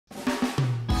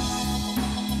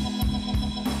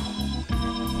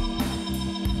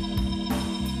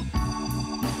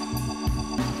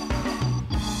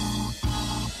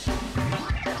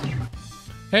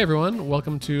Hey everyone,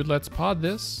 welcome to Let's Pod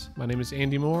This. My name is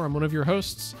Andy Moore. I'm one of your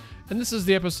hosts, and this is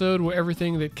the episode where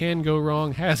everything that can go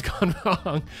wrong has gone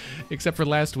wrong, except for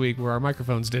last week where our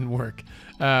microphones didn't work.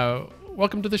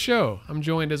 Welcome to the show. I'm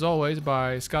joined as always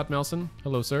by Scott Melson.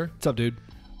 Hello, sir. What's up, dude?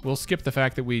 We'll skip the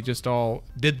fact that we just all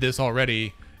did this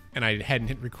already, and I hadn't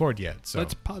hit record yet. So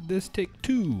Let's pod this, take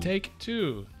two. Take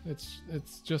two. It's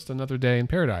just another day in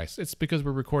paradise. It's because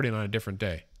we're recording on a different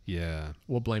day. Yeah.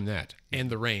 We'll blame that. And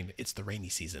the rain. It's the rainy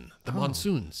season. The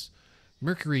monsoons.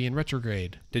 Mercury in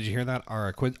retrograde. Did you hear that? Our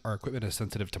equipment is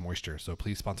sensitive to moisture, so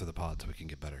please sponsor the pod so we can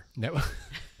get better. No.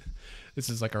 This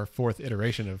is like our fourth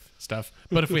iteration of stuff.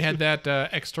 But if we had that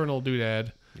external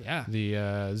doodad,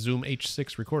 the Zoom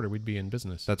H6 recorder, we'd be in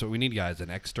business. That's what we need, guys, an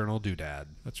external doodad.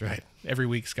 That's right. Every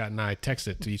week, Scott and I text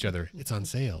it to each other. It's on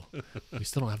sale. We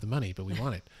still don't have the money, but we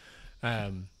want it.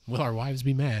 Will our wives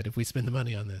be mad if we spend the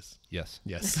money on this? Yes.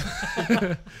 Yes.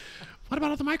 What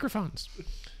about all the microphones?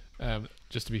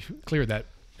 Just to be clear, that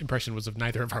impression was of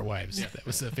neither of our wives. Yeah. That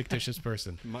was a fictitious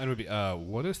person. Mine would be,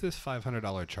 what is this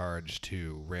 $500 charge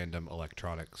to random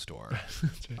electronic store?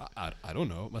 Right. I don't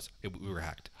know. We were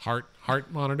hacked.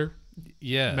 Heart monitor?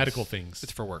 Yeah. Medical things.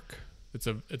 It's for work. It's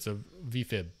a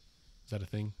VFib. Is that a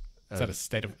thing? Is that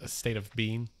a state of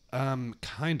being?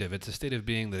 Kind of. It's a state of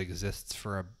being that exists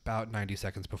for about 90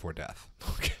 seconds before death.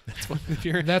 Okay,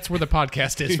 that's where the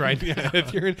podcast is right now.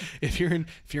 If you're in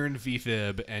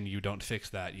VFib and you don't fix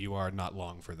that, you are not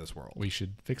long for this world. We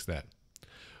should fix that.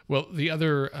 Well, the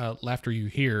other laughter you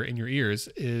hear in your ears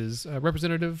is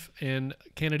Representative and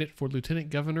candidate for Lieutenant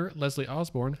Governor Leslie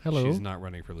Osborn. Hello. She's not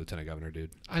running for Lieutenant Governor,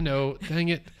 dude. I know. Dang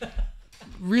it.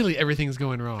 Really, everything's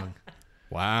going wrong.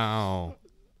 Wow.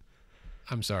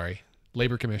 I'm sorry.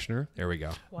 Labor Commissioner. There we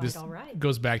go. This all right.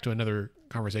 Goes back to another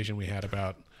conversation we had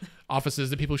about offices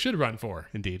that people should run for.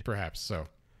 Indeed. Perhaps. So,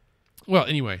 well,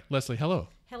 anyway, Leslie, hello.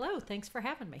 Hello. Thanks for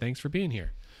having me. Thanks for being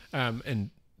here. And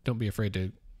don't be afraid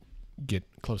to get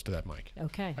close to that mic.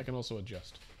 Okay. I can also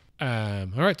adjust. All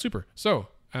right, super. So,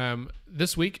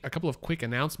 this week, a couple of quick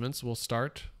announcements. We'll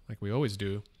start like we always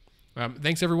do.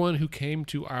 Thanks everyone who came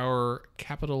to our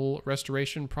Capitol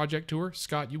Restoration Project tour.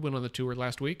 Scott, you went on the tour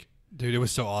last week. Dude, it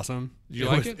was so awesome. Did you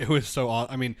like it? It was so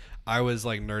awesome. I mean, I was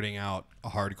like nerding out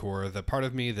hardcore. The part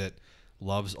of me that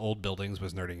loves old buildings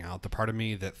was nerding out. The part of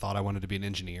me that thought I wanted to be an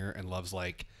engineer and loves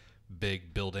like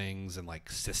big buildings and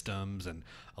like systems and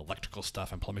electrical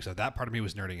stuff and plumbing stuff, that part of me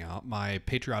was nerding out. My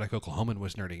patriotic Oklahoman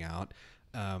was nerding out.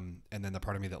 And then the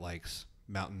part of me that likes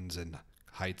mountains and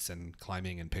heights and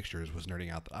climbing and pictures was nerding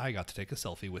out that I got to take a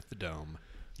selfie with the dome.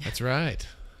 That's right.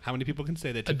 How many people can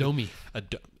say they took a domie? A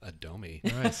domie.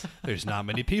 Nice. There's not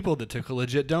many people that took a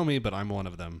legit domie, but I'm one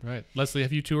of them. Right. Leslie,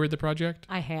 have you toured the project?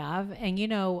 I have. And,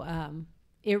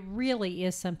 it really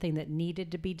is something that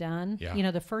needed to be done.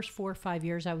 Yeah. The first 4 or 5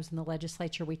 years I was in the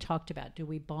legislature, we talked about, do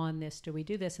we bond this? Do we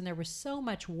do this? And there was so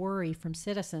much worry from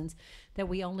citizens that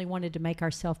we only wanted to make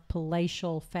ourselves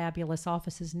palatial, fabulous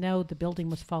offices. No, the building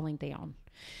was falling down.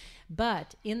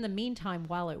 But in the meantime,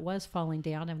 while it was falling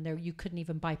down, and there you couldn't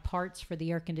even buy parts for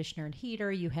the air conditioner and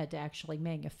heater, you had to actually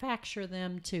manufacture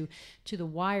them to the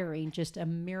wiring, just a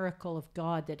miracle of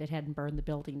God that it hadn't burned the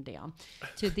building down.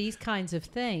 To these kinds of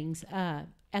things,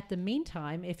 at the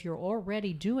meantime, if you're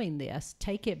already doing this,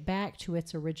 take it back to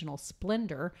its original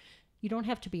splendor. You don't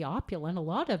have to be opulent. A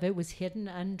lot of it was hidden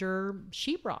under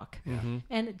sheetrock. Mm-hmm.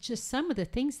 And just some of the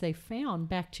things they found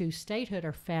back to statehood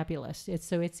are fabulous.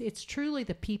 It's truly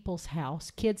the people's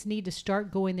house. Kids need to start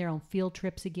going there on field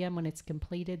trips again when it's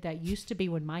completed. That used to be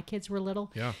when my kids were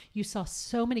little. Yeah. You saw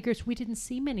so many groups. We didn't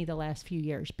see many the last few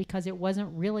years because it wasn't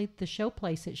really the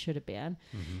showplace it should have been.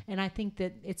 Mm-hmm. And I think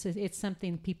that it's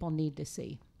something people need to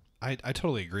see. I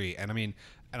totally agree. And I mean,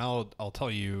 and I'll tell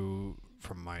you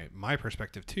from my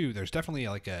perspective too, there's definitely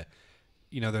like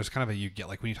there's kind of you get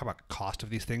like when you talk about cost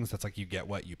of these things, that's like you get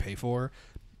what you pay for.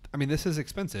 I mean, this is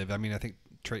expensive. I mean, I think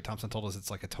Trey Thompson told us it's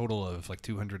like a total of like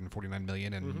 $249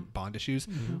 million in bond issues,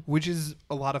 which is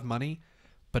a lot of money,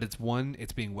 but it's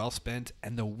being well spent,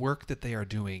 and the work that they are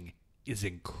doing is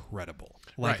incredible.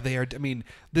 Like right. they are, I mean,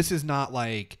 this is not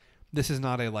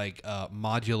a like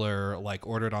modular, like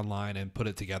ordered online and put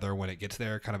it together when it gets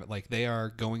there kind of like they are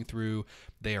going through,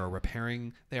 they are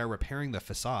repairing the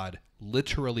facade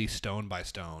literally stone by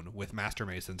stone with master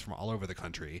masons from all over the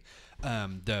country.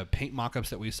 The paint mock-ups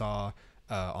that we saw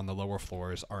on the lower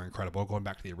floors are incredible, going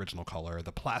back to the original color,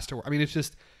 the plaster. I mean, it's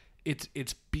just,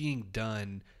 it's being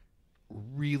done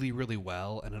really, really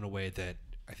well and in a way that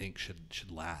I think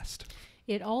should last.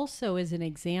 It also is an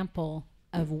example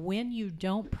of when you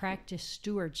don't practice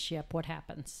stewardship, what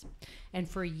happens. And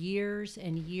for years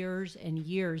and years and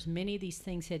years, many of these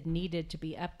things had needed to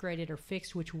be upgraded or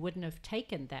fixed, which wouldn't have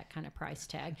taken that kind of price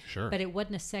tag. Sure. But it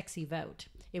wasn't a sexy vote.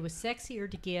 It was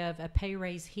sexier to give a pay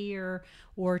raise here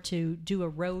or to do a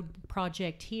road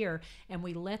project here, and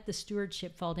we let the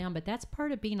stewardship fall down. But that's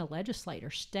part of being a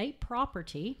legislator. State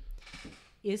property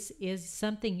is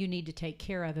something you need to take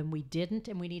care of, and we didn't,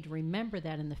 and we need to remember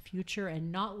that in the future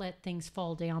and not let things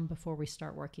fall down before we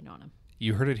start working on them.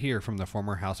 You heard it here from the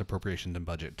former House Appropriations and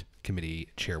Budget Committee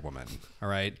chairwoman. All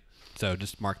right? So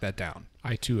just mark that down.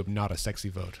 I too am not a sexy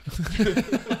vote.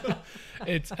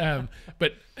 It's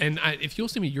if you'll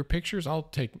send me your pictures, I'll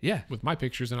take with my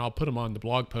pictures and I'll put them on the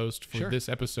blog post for this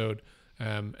episode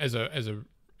as a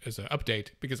update,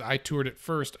 because I toured it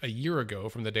first a year ago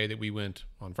from the day that we went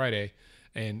on Friday,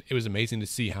 and it was amazing to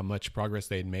see how much progress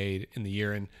they had made in the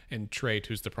year. And Trey,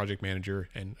 who's the project manager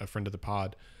and a friend of the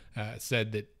pod,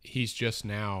 said that he's just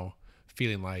now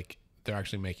feeling like they're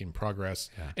actually making progress.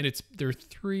 Yeah. And they're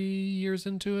 3 years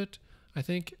into it, I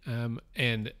think,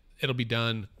 and it'll be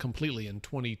done completely in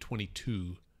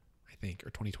 2022, I think,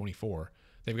 or 2024.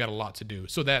 They've got a lot to do.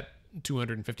 So that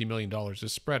 $250 million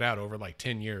is spread out over like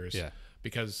 10 years. Yeah.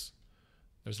 Because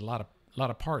there's a lot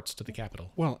of parts to the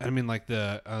Capitol. Well, I mean, like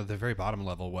the very bottom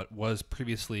level, what was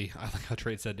previously, I like how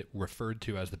Trey said, referred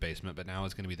to as the basement, but now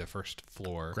is going to be the first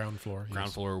floor. Ground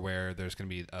floor, where there's going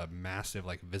to be a massive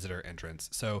like visitor entrance.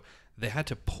 So they had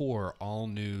to pour all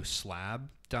new slab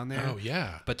down there. Oh,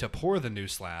 yeah. But to pour the new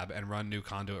slab and run new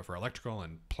conduit for electrical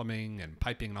and plumbing and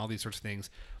piping and all these sorts of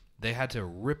things, they had to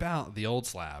rip out the old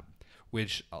slab,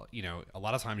 which, a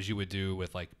lot of times you would do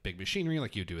with like big machinery,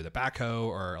 like you do with a backhoe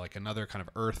or like another kind of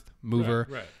earth mover.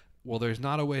 Right. Well, there's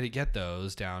not a way to get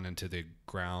those down into the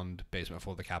ground basement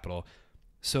floor of the Capitol.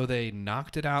 So they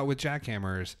knocked it out with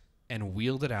jackhammers and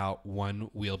wheeled it out one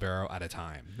wheelbarrow at a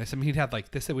time. They said we'd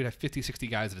have 50, 60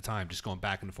 guys at a time just going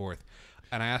back and forth.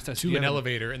 And I asked us to an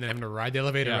elevator and then having to ride the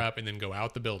elevator up and then go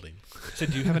out the building. I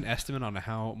said, do you have an estimate on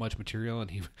how much material?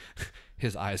 And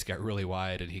his eyes got really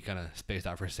wide and he kind of spaced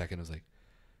out for a second and was like,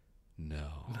 no.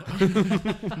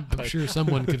 I'm sure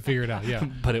someone could figure it out. Yeah.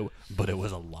 But it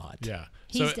was a lot. Yeah.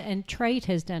 And Trey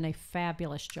has done a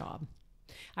fabulous job.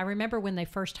 I remember when they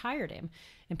first hired him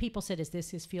and people said, is this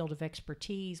his field of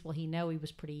expertise? Well, he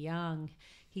was pretty young.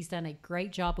 He's done a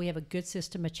great job. We have a good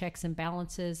system of checks and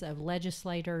balances of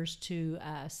legislators to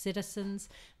citizens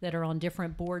that are on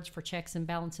different boards for checks and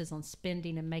balances on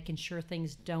spending and making sure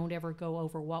things don't ever go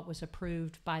over what was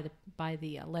approved by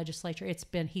the legislature.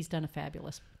 He's done a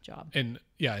fabulous job. And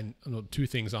two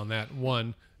things on that.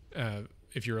 One,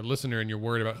 if you're a listener and you're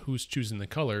worried about who's choosing the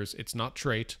colors, it's not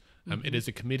Trait. It is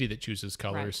a committee that chooses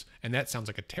colors, and that sounds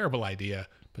like a terrible idea.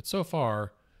 But so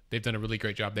far, they've done a really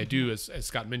great job. They do, as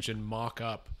Scott mentioned, mock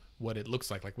up what it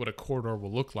looks like what a corridor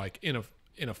will look like in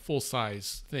a full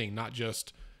size thing, not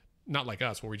like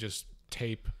us where we just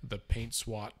tape the paint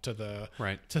swat to the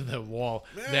wall.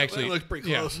 Yeah, they actually that looks pretty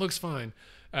close. Yeah, it looks fine.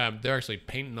 They're actually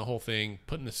painting the whole thing,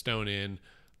 putting the stone in,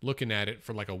 looking at it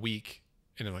for like a week,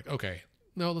 and they're like, okay,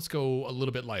 no, let's go a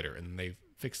little bit lighter, and they've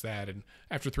fixed that. And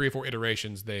after 3 or 4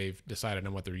 iterations, they've decided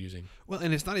on what they're using. Well,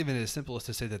 and it's not even as simple as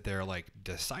to say that they're like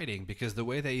deciding, because the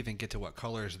way they even get to what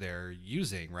colors they're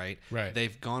using, right?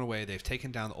 They've gone away, they've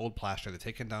taken down the old plaster, they've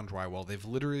taken down drywall, they've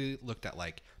literally looked at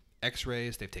like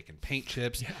x-rays, they've taken paint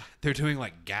chips. Yeah. They're doing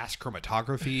like gas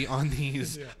chromatography on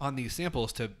these on these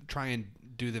samples to try and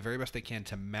do the very best they can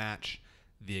to match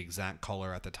the exact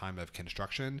color at the time of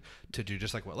construction, to do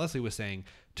just like what Leslie was saying,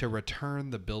 to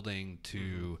return the building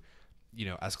to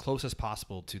as close as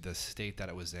possible to the state that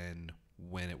it was in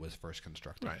when it was first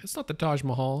constructed. Right. It's not the Taj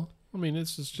Mahal. I mean,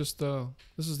 this is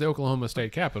the Oklahoma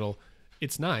State Capitol.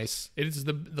 It's nice. It is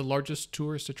the largest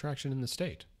tourist attraction in the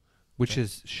state. Which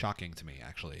is shocking to me,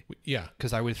 actually. Yeah.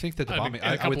 Because I would think that the bombing... In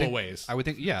a couple of ways. I would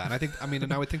think, yeah. And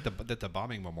I would think that the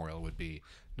bombing memorial would be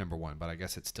number one, but I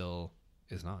guess it still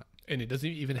is not. And it doesn't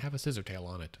even have a scissor tail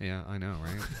on it. Yeah, I know,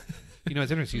 right?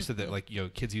 It's interesting. You said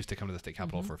that kids used to come to the state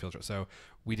capitol for a field trip. So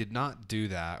we did not do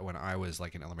that when I was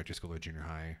like in elementary school or junior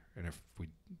high. And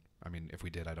if we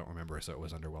did, I don't remember. So it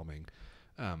was underwhelming.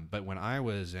 But when I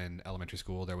was in elementary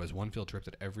school, there was one field trip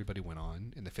that everybody went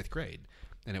on in the 5th grade.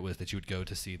 And it was that you would go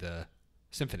to see the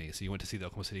symphony. So you went to see the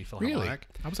Oklahoma City Philharmonic. Really?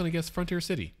 I was going to guess Frontier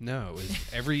City. No, it was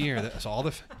every year.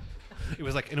 It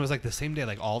was like the same day,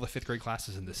 like all the 5th grade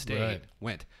classes in the state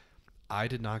went. I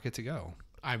did not get to go.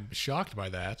 I'm shocked by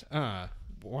that.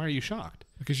 Why are you shocked?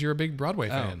 Because you're a big Broadway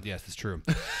fan. Yes, that's true.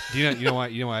 Do you know why?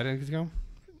 You know why I didn't get to go?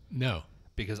 No.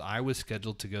 Because I was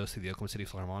scheduled to go see the Oklahoma City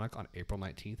Philharmonic on April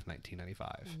 19th, 1995.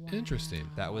 Wow. Interesting.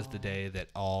 That was the day that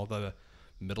all the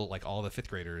like all the fifth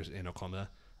graders in Oklahoma,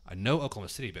 I know Oklahoma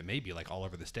City, but maybe like all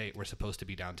over the state, were supposed to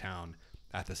be downtown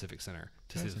at the Civic Center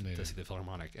to see the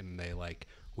Philharmonic. And they like,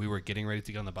 we were getting ready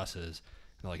to get on the buses,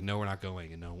 and they're like, no, we're not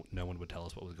going. And no one would tell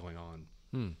us what was going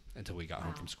on until we got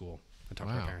home from school and talked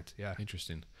to our parents. Yeah.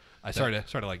 Interesting. I started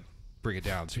to like bring it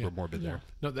down, super morbid there.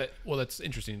 No, that's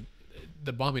interesting.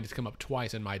 The bombing has come up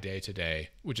twice in my day today,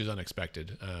 which is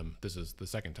unexpected. This is the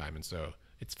second time. And so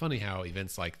it's funny how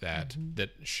events like that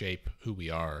that shape who we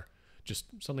are just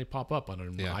suddenly pop up on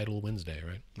an idle Wednesday,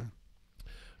 right? Yeah. All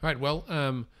right. Well,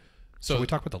 so we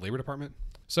talk about the Labor Department.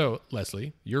 So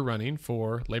Leslie, you're running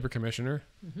for Labor Commissioner.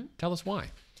 Tell us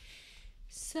why.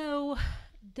 So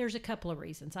there's a couple of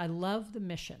reasons. I love the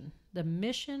mission. The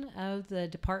mission of the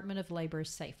Department of Labor is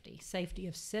safety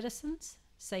of citizens,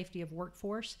 safety of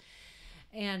workforce.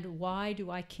 And why do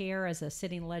I care as a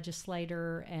sitting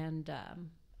legislator, and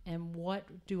what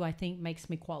do I think makes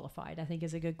me qualified? I think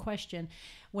is a good question.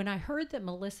 When I heard that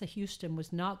Melissa Houston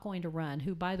was not going to run,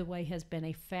 who, by the way, has been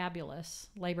a fabulous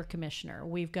labor commissioner.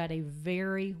 We've got a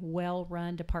very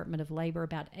well-run Department of Labor,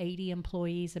 about 80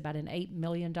 employees, about an $8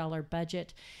 million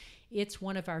budget. It's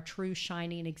one of our true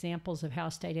shining examples of how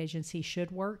a state agency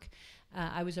should work.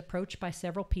 I was approached by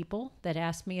several people that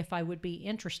asked me if I would be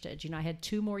interested. I had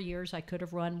 2 more years. I could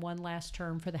have run one last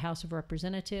term for the House of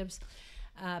Representatives.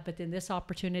 But then this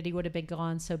opportunity would have been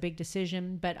gone, so big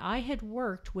decision. But I had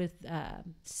worked with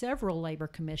several labor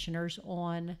commissioners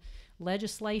on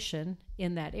legislation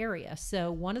in that area.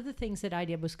 So one of the things that I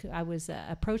did was I was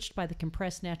approached by the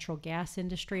compressed natural gas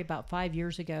industry about 5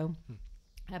 years ago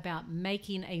about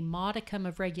making a modicum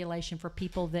of regulation for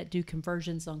people that do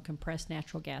conversions on compressed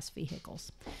natural gas vehicles.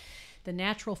 The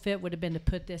natural fit would have been to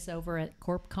put this over at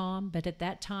CorpCom, but at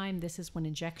that time, this is when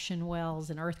injection wells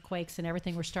and earthquakes and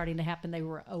everything were starting to happen. They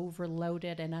were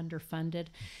overloaded and underfunded.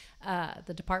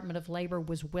 The Department of Labor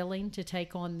was willing to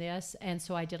take on this, and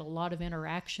so I did a lot of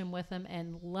interaction with them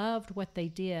and loved what they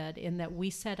did in that we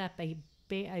set up a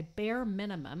bare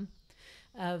minimum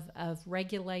of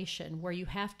regulation where you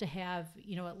have to have,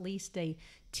 at least a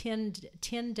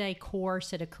 10-day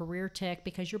course at a career tech,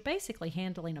 because you're basically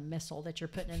handling a missile that you're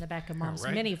putting in the back of mom's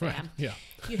minivan. Right. Yeah.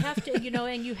 You have to,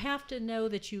 and you have to know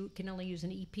that you can only use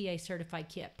an EPA certified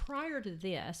kit. Prior to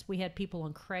this, we had people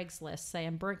on Craigslist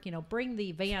saying, bring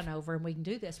the van over and we can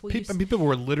do this. Well, people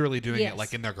were literally doing it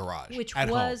like in their garage, which at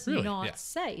was home. not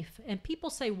safe. And people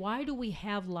say, why do we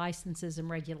have licenses and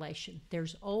regulation?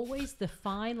 There's always the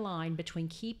fine line between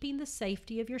keeping the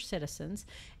safety of your citizens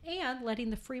and letting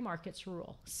the free markets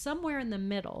rule. Somewhere in the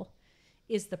middle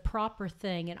is the proper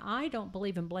thing. And I don't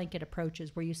believe in blanket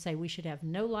approaches where you say we should have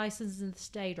no licenses in the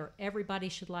state or everybody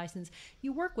should license.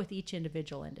 You work with each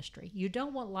individual industry. You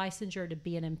don't want licensure to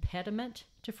be an impediment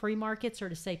to free markets or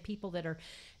to say people that are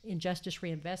in justice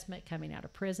reinvestment coming out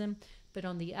of prison. But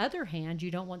on the other hand,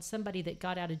 you don't want somebody that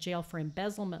got out of jail for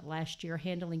embezzlement last year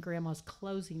handling grandma's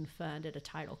closing fund at a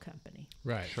title company.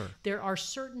 Right, sure. There are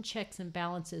certain checks and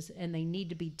balances, and they need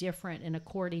to be different and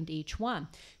according to each one.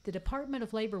 The Department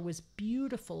of Labor was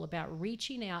beautiful about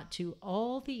reaching out to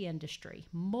all the industry,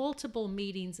 multiple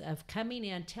meetings of coming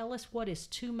in, tell us what is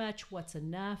too much, what's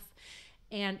enough,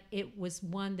 and it was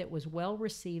one that was well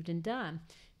received and done.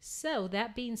 So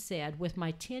that being said, with my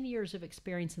 10 years of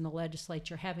experience in the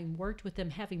legislature, having worked with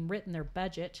them, having written their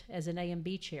budget as an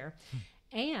A&B chair,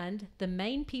 and the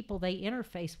main people they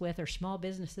interface with are small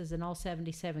businesses in all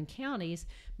 77 counties,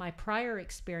 my prior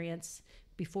experience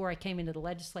before I came into the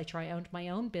legislature, I owned my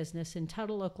own business in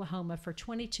Tuttle, Oklahoma for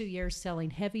 22 years selling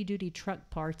heavy-duty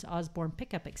truck parts, Osborn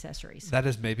pickup accessories. That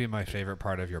is maybe my favorite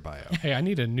part of your bio. Hey, I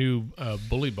need a new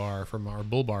bull bar from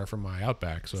my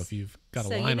Outback, so if you've got a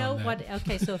line on that.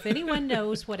 Okay, so if anyone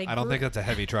knows what I don't think that's a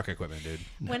heavy truck equipment, dude.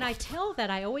 When I tell that,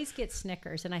 I always get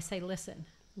snickers, and I say, listen,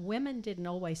 women didn't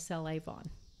always sell Avon.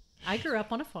 I grew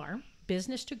up on a farm,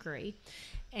 business degree,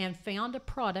 and found a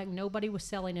product nobody was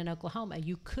selling in Oklahoma.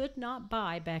 You could not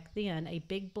buy back then a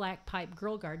big black pipe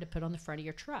grill guard to put on the front of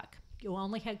your truck. You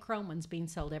only had chrome ones being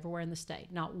sold everywhere in the state.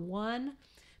 Not one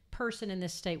person in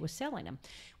this state was selling them.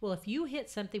 Well, if you hit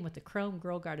something with the chrome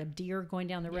grill guard, a deer going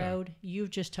down the road, you've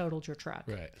just totaled your truck.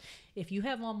 Right. If you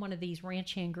have on one of these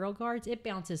ranch hand grill guards, it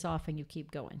bounces off and you keep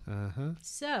going.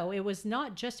 So it was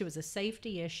not just, it was a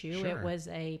safety issue. Sure. It was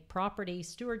a property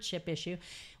stewardship issue.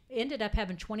 Ended up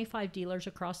having 25 dealers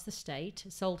across the state,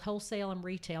 sold wholesale and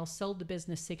retail, sold the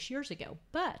business 6 years ago.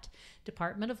 But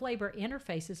Department of Labor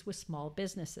interfaces with small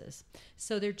businesses.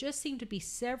 So there just seem to be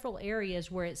several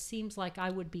areas where it seems like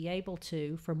I would be able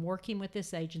to, from working with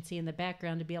this agency in the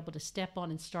background, to be able to step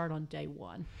on and start on day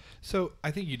one. So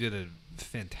I think you did a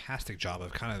fantastic job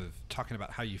of kind of talking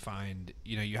about how you find,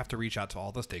 you have to reach out to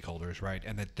all the stakeholders, right?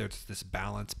 And that there's this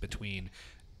balance between,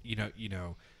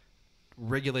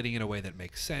 regulating in a way that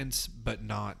makes sense, but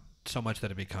not so much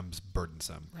that it becomes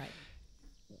burdensome. Right.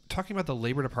 Talking about the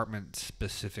Labor Department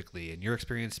specifically, and your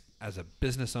experience as a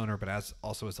business owner, but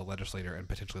also as a legislator and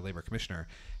potentially labor commissioner,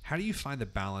 how do you find the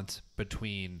balance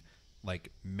between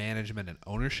like management and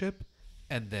ownership,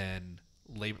 and then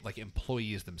labor, like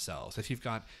employees themselves? If you've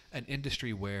got an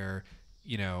industry where,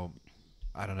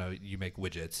 I don't know, you make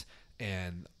widgets,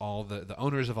 and all the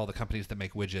owners of all the companies that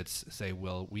make widgets say,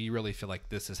 well, we really feel like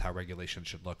this is how regulation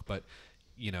should look. But,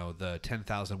 the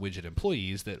 10,000 widget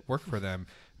employees that work for them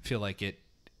feel like it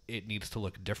needs to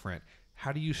look different.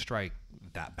 How do you strike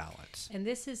that balance? And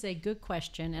this is a good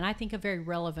question, and I think a very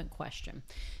relevant question.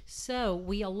 So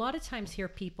we a lot of times hear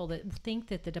people that think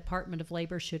that the Department of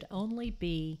Labor should only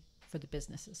be for the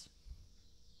businesses.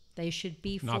 They should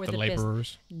be Not for the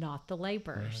laborers. Not the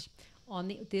laborers. Right.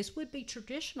 This would be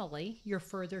traditionally you're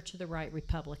further to the right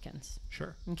Republicans.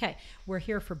 Sure. Okay, we're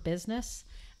here for business.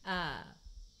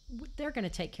 They're going to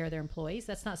take care of their employees.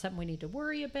 That's not something we need to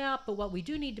worry about. But what we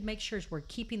do need to make sure is we're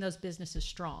keeping those businesses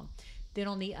strong. Then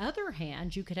on the other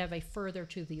hand, you could have a further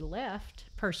to the left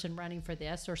person running for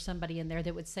this, or somebody in there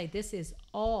that would say this is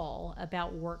all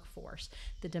about workforce,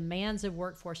 the demands of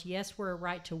workforce. Yes, we're a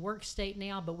right to work state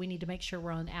now, but we need to make sure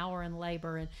we're on hour and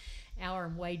labor and hour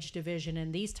and wage division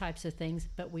and these types of things.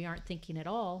 But we aren't thinking at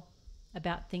all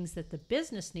about things that the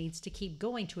business needs to keep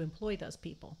going to employ those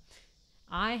people.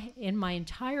 I, in my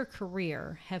entire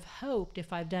career, have hoped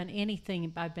if I've done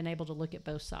anything, I've been able to look at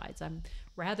both sides. I'm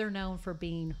rather known for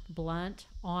being blunt,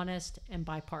 honest, and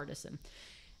bipartisan.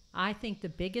 I think the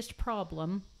biggest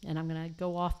problem, and I'm going to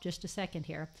go off just a second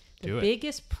here, the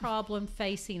biggest problem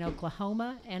facing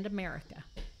Oklahoma and America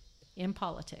in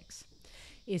politics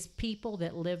is people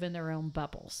that live in their own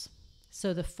bubbles.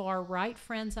 So the far right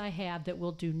friends I have that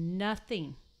will do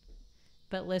nothing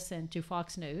but listen to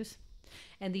Fox News,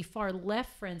 and the far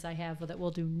left friends I have that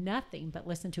will do nothing but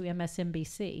listen to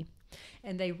MSNBC,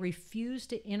 and they refuse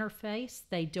to interface.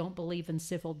 They don't believe in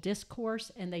civil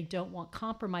discourse, and they don't want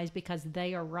compromise because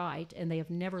they are right, and they have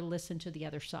never listened to the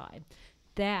other side.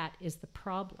 That is the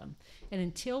problem. And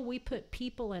until we put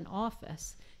people in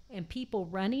office and people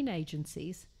running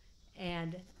agencies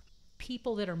and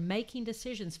people that are making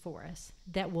decisions for us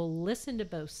that will listen to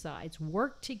both sides,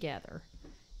 work together,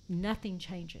 nothing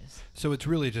changes. So it's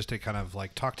really just to kind of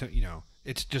like talk to,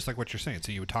 it's just like what you're saying.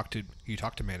 So you talk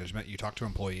to management, you talk to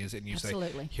employees, and you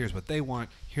Absolutely. say, here's what they want.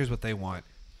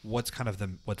 What's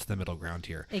the middle ground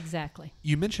here? Exactly.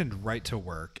 You mentioned right to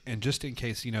work, and just in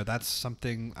case, that's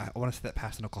something, I want to say that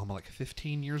passed in Oklahoma like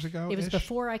 15 years ago. It was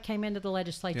before I came into the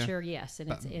legislature, yes,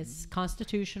 and it's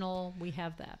constitutional. We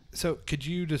have that. So could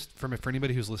you just, for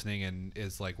anybody who's listening and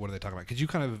is like, what are they talking about? Could you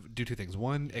kind of do two things?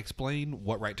 One, explain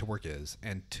what right to work is,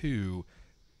 and two,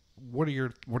 what are your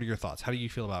thoughts? How do you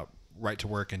feel about right to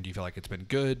work, and do you feel like it's been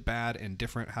good, bad, and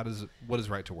different? What is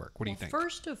right to work? What do you think?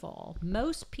 First of all,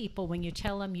 most people, when you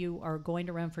tell them you are going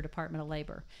to run for Department of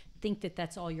Labor, think that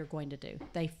that's all you're going to do.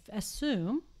 They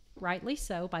assume, rightly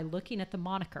so, by looking at the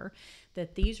moniker,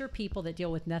 that these are people that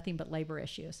deal with nothing but labor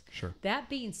issues. Sure. That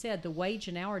being said, the wage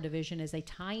and hour division is a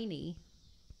tiny,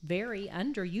 very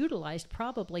underutilized,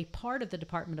 probably part of the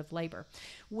Department of Labor.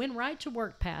 When right to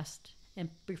work passed, and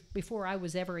before I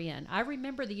was ever in, I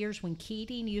remember the years when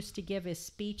Keating used to give his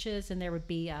speeches, and there would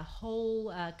be a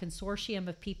whole consortium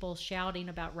of people shouting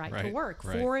about right to work,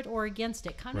 for it or against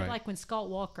it, kind of like when Scott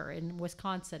Walker in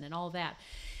Wisconsin and all that.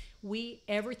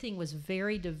 Everything was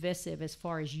very divisive as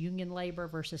far as union labor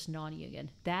versus non-union.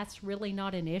 That's really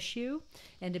not an issue,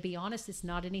 and to be honest, it's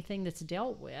not anything that's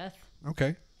dealt with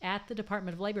at the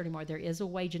Department of Labor anymore. There is a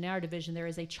wage and hour division. There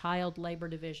is a child labor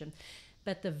division.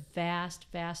 But the vast,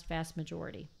 vast, vast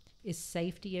majority is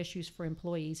safety issues for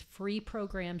employees, free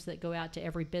programs that go out to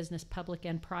every business, public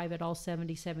and private, all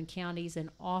 77 counties,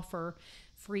 and offer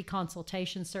free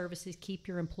consultation services, keep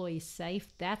your employees safe.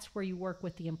 That's where you work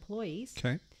with the employees.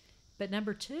 Okay. But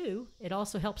number two, it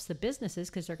also helps the businesses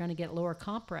because they're going to get lower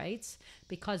comp rates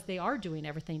because they are doing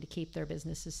everything to keep their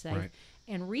businesses safe. Right.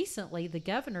 And recently, the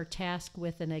governor tasked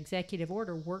with an executive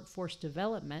order, workforce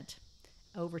development,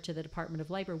 over to the Department of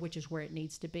Labor, which is where it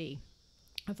needs to be.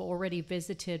 I've already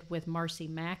visited with Marcy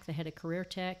Mack, the head of Career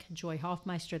Tech, Joy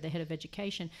Hoffmeister, the head of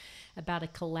Education, about a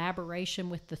collaboration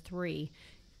with the three.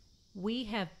 We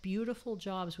have beautiful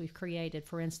jobs we've created,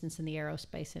 for instance, in the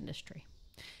aerospace industry.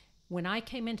 When I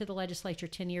came into the legislature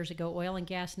 10 years ago, oil and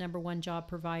gas, number one job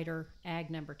provider, ag,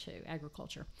 number two,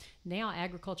 agriculture. Now,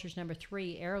 agriculture is number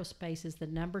three. Aerospace is the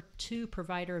number two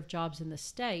provider of jobs in the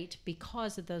state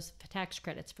because of those tax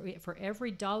credits. For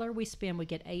every dollar we spend, we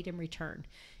get 8 in return.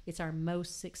 It's our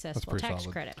most successful tax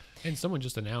solid. credit. And someone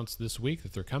just announced this week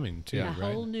that they're coming too, A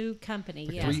right? whole new company,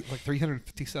 Like, yes. like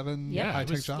 357 Yeah, high it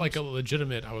tech was jobs. like a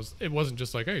legitimate. It wasn't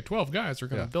just like, hey, 12 guys are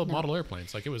going to build No. model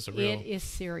airplanes. Like it was a real. It is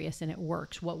serious and it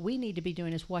works. What we need to be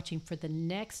doing is watching for the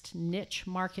next niche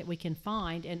market we can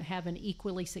find and have an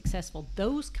equally successful.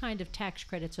 Those kind of tax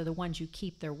credits are the ones you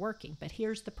keep there working. But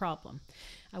here's the problem.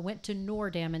 I went to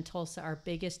Nordam in Tulsa, our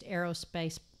biggest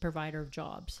aerospace provider of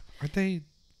jobs. Aren't they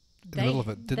in the middle of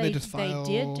it? Didn't they just file?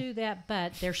 They did do that,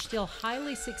 but they're still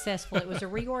highly successful. It was a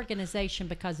reorganization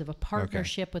because of a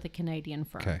partnership with a Canadian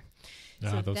firm. Okay.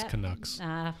 Those Canucks.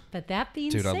 But that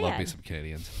being Dude, said, I love me some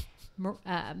Canadians.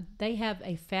 they have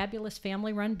a fabulous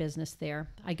family-run business there.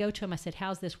 I go to them, I said,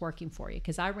 how's this working for you?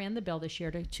 Because I ran the bill this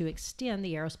year to extend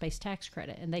the aerospace tax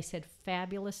credit. And they said,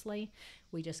 fabulously.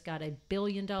 We just got a $1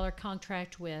 billion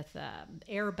contract with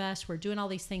Airbus. We're doing all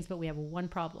these things, but we have one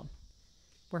problem.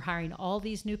 We're hiring all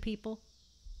these new people.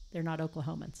 They're not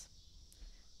Oklahomans.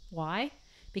 Why?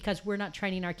 Because we're not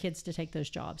training our kids to take those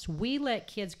jobs. We let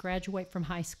kids graduate from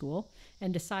high school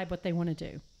and decide what they want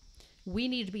to do. We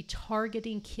need to be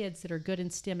targeting kids that are good in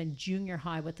STEM in junior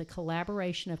high with the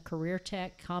collaboration of Career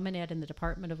Tech, Common Ed, and the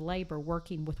Department of Labor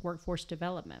working with workforce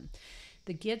development.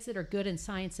 The kids that are good in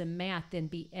science and math, then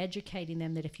be educating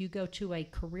them that if you go to a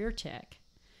Career Tech,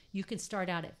 you can start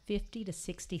out at $50,000 to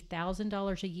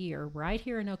 $60,000 a year right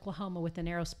here in Oklahoma with an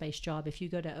aerospace job. If you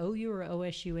go to OU or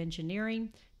OSU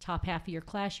engineering, top half of your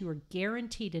class, you are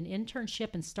guaranteed an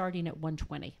internship and starting at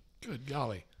 $120,000. Good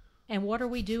golly. And what are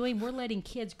we doing? We're letting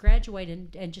kids graduate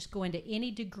and just go into any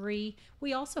degree.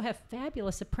 We also have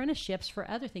fabulous apprenticeships for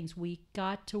other things. We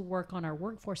got to work on our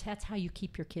workforce. That's how you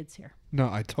keep your kids here. No,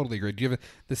 I totally agree. Do you have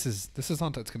this is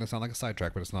on. It's going to sound like a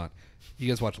sidetrack, but it's not. You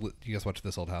guys watch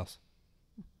This Old House?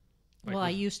 Like I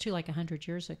used to 100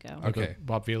 years ago. Okay.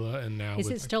 Bob Vila and now Is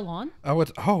with, it still on?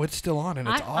 It's still on and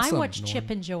it's awesome. I watch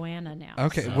Chip and Joanna now.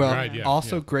 Okay, so, well, right, yeah,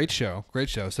 also yeah. great show.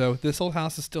 So This Old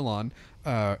House is still on.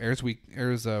 Airs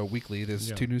weekly.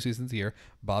 There's 2 new seasons a year.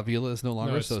 Bob Vila is no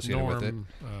longer associated with it.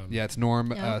 Yeah, it's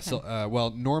Norm.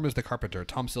 Okay. Norm is the carpenter.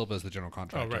 Tom Silva is the general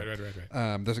contractor. Oh,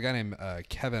 right. There's a guy named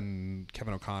Kevin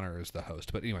O'Connor is the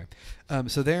host. But anyway,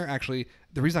 so they're actually,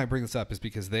 the reason I bring this up is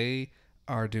because they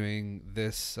are doing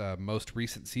this most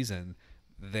recent season.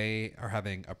 They are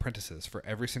having apprentices for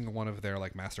every single one of their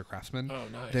master craftsmen. Oh,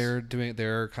 nice.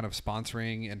 They're kind of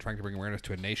sponsoring and trying to bring awareness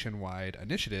to a nationwide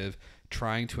initiative,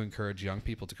 trying to encourage young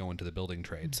people to go into the building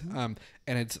trades. Mm-hmm.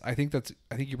 And I think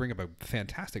you bring up a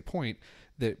fantastic point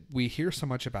that we hear so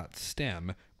much about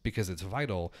STEM because it's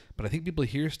vital, but I think people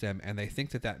hear STEM and they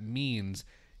think that means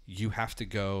you have to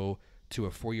go to a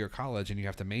 4-year college and you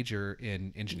have to major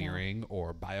in engineering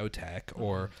or biotech,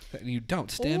 or and you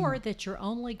don't. STEM, or that you're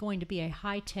only going to be a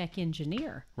high-tech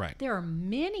engineer. Right. There are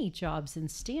many jobs in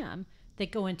STEM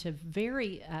that go into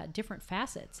very different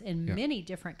facets and many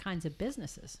different kinds of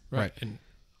businesses. Right. And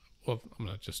well, I'm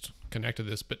going to just connect to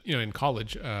this, but in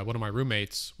college, one of my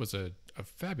roommates was a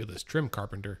fabulous trim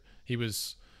carpenter. He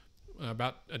was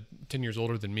about 10 years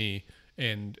older than me,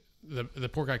 and the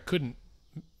poor guy couldn't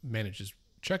manage his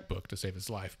checkbook to save his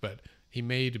life, but he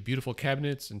made beautiful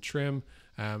cabinets and trim,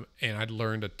 and I'd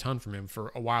learned a ton from him.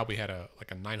 For a while we had a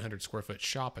 900 square foot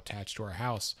shop attached to our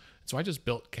house, so I just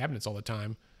built cabinets all the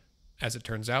time. As it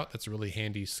turns out, that's a really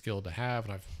handy skill to have,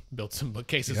 and I've built some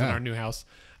bookcases in our new house.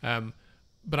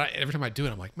 But every time I do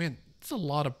it, I'm like, man, it's a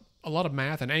lot of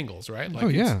math and angles, right?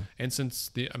 And since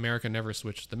the America never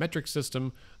switched the metric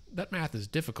system, that math is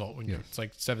difficult when it's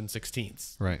like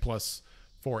 7/16 right, plus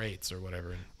 4/8 or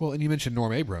whatever. Well, and you mentioned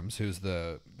Norm Abrams, who's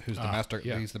the master.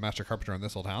 Yeah. He's the master carpenter on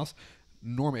This Old House.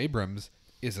 Norm Abrams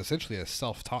is essentially a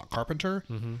self-taught carpenter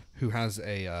who has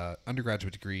a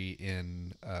undergraduate degree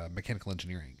in mechanical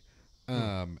engineering,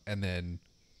 and then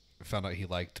found out he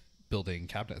liked building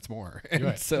cabinets more,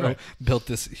 and built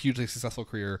this hugely successful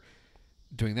career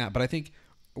doing that. But I think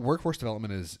workforce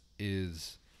development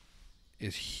is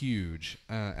huge,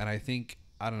 and I think.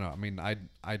 I don't know. I mean,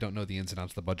 I don't know the ins and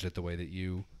outs of the budget the way that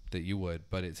you would,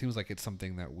 but it seems like it's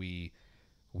something that we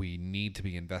we need to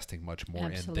be investing much more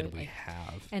in than we Absolutely.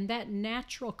 have. And that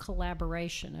natural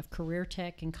collaboration of Career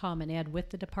Tech and Common Ed with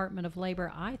the Department of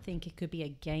Labor, I think it could be a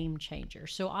game changer.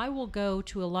 So I will go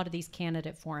to a lot of these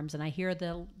candidate forums, and I hear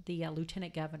the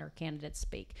Lieutenant Governor candidates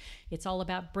speak. It's all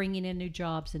about bringing in new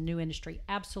jobs and new industry.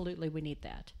 Absolutely, we need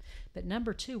that. But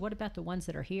number two, what about the ones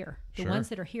that are here? The Sure. ones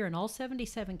that are here in all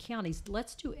 77 counties,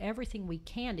 let's do everything we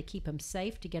can to keep them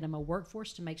safe, to get them a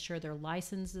workforce, to make sure their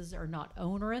licenses are not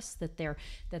onerous, that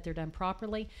they're done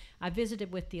properly. I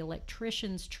visited with the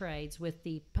electricians trades, with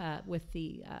the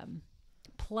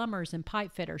plumbers and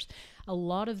pipe fitters. A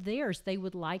lot of theirs, they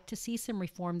would like to see some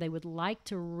reform. They would like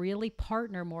to really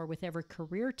partner more with every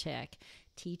career tech,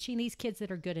 teaching these kids that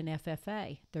are good in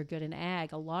FFA, they're good in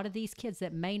ag. A lot of these kids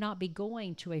that may not be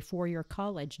going to a four-year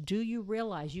college, do you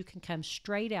realize you can come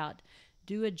straight out,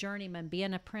 do a journeyman, be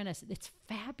an apprentice? It's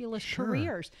fabulous Sure.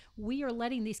 careers. We are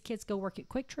letting these kids go work at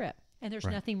Quick Trip. And there's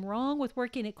Right. nothing wrong with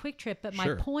working at Quick Trip, but my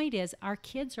Sure. point is our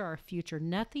kids are our future.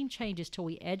 Nothing changes till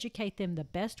we educate them the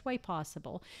best way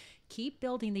possible. Keep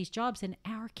building these jobs, and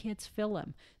our kids fill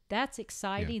them. That's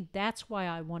exciting. That's why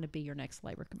I want to be your next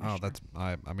labor commissioner. Oh, that's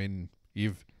I mean,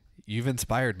 you've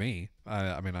inspired me.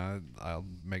 I'll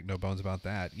make no bones about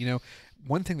that. You know,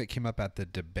 one thing that came up at the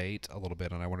debate a little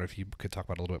bit, and I wonder if you could talk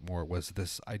about it a little bit more, was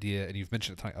this idea, and you've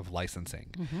mentioned it, of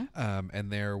licensing.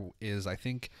 And there is, I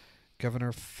think,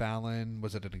 Governor Fallon,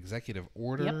 was it an executive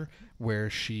order where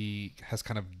she has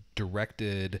kind of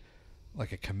directed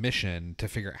like a commission to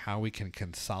figure out how we can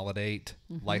consolidate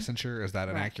licensure? Is that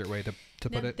an accurate way to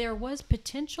put Now, it? there was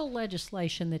potential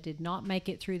legislation that did not make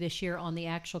it through this year on the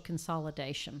actual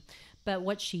consolidation. But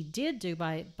what she did do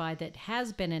by that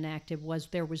has been enacted was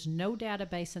there was no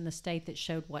database in the state that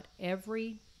showed what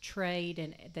every trade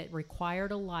and that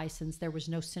required a license. There was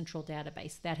no central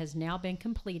database. That has now been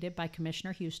completed by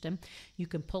Commissioner Houston. You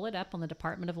can pull it up on the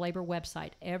Department of Labor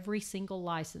website, every single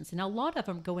license. And a lot of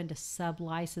them go into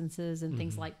sub-licenses and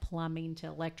things like plumbing to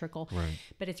electrical. Right.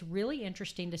 But it's really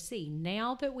interesting to see.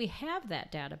 Now that we have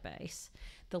that database,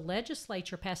 the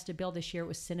legislature passed a bill this year. It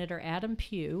was Senator Adam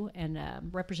Pugh and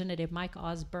Representative Mike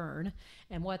Osborn.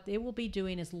 And what they will be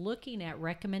doing is looking at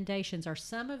recommendations. Are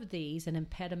some of these an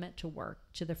impediment to work,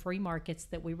 to the free markets,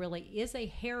 that we really, is a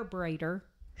hair braider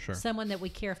Sure. someone that we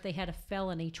care if they had a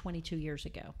felony 22 years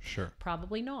ago? Sure.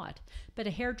 Probably not. But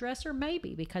a hairdresser,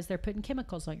 maybe, because they're putting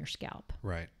chemicals on your scalp.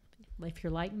 Right. If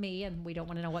you're like me and we don't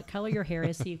want to know what color your hair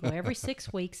is, so you go every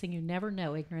 6 weeks and you never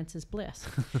know. Ignorance is bliss.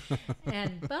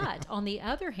 But on the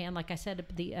other hand, like I said,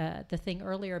 the thing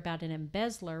earlier about an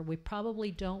embezzler, we probably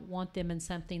don't want them in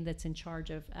something that's in charge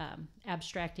of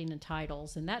abstracting and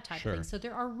titles and that type Sure. of thing. So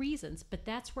there are reasons, but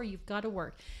that's where you've got to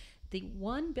work. The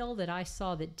one bill that I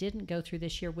saw that didn't go through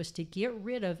this year was to get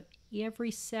rid of every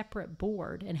separate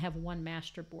board and have one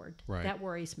master board. Right. That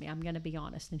worries me. I'm going to be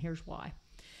honest, and here's why.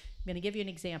 I'm going to give you an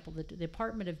example. The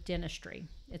Department of Dentistry,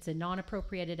 it's a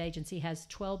non-appropriated agency, has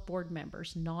 12 board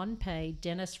members, non-paid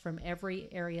dentists from every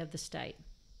area of the state.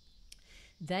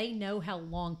 They know how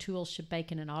long tools should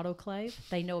bake in an autoclave.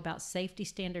 They know about safety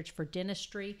standards for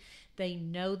dentistry. They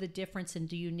know the difference in,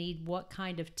 do you need what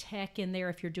kind of tech in there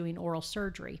if you're doing oral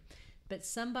surgery. But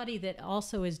somebody that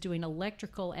also is doing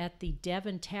electrical at the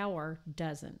Devon Tower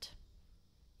doesn't.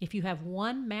 If you have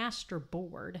one master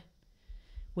board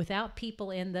without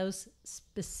people in those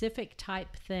specific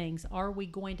type things, are we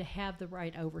going to have the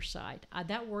right oversight?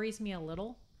 That worries me a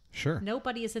little. Sure.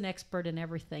 Nobody is an expert in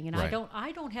everything, and Right.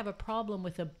 I don't have a problem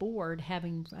with a board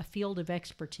having a field of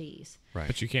expertise. Right.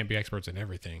 But you can't be experts in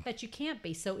everything. But you can't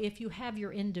be. So if you have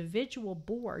your individual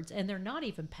boards, and they're not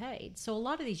even paid, so a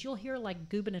lot of these you'll hear like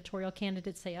gubernatorial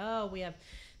candidates say, "Oh, we have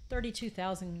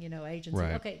 32,000, agencies."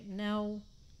 Right. Okay, no.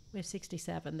 We have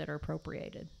 67 that are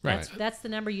appropriated. Right. That's the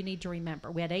number you need to remember.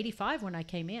 We had 85 when I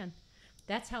came in.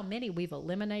 That's how many we've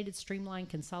eliminated, streamlined,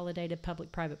 consolidated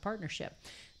public-private partnership.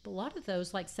 But a lot of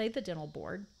those, like say the dental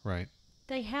board, Right.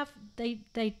 they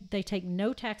take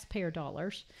no taxpayer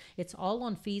dollars. It's all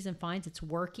on fees and fines. It's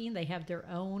working. They have their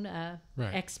own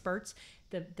Right. experts.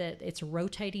 It's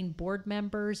rotating board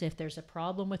members. If there's a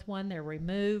problem with one, they're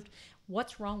removed.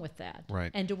 What's wrong with that?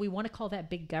 Right. And do we want to call that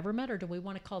big government, or do we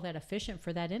want to call that efficient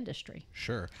for that industry?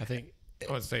 Sure. I think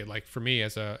I would say, like for me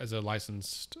as a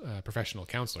licensed professional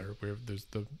counselor, there's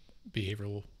the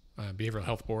behavioral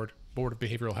health board of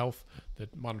behavioral health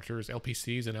that monitors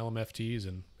LPCs and LMFTs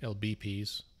and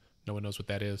LBPs. No one knows what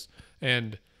that is,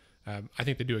 and I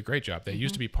think they do a great job. They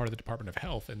used to be part of the Department of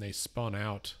Health, and they spun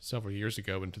out several years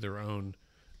ago into their own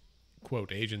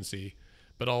quote agency.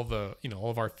 But all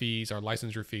of our fees, our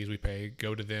licensure fees we pay,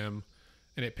 go to them,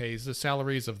 and it pays the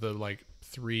salaries of the like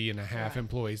 3.5 Right.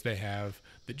 employees they have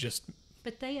that just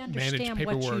But they manage understand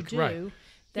what you paperwork, do. right.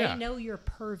 They Yeah. know your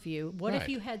purview. What if Right.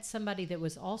 you had somebody that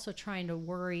was also trying to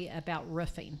worry about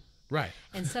roofing? Right.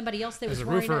 And somebody else that As was a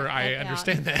worried roofer, about, I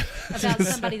understand that. about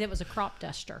somebody that was a crop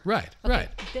duster. Right. Okay,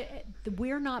 Right.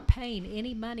 we're not paying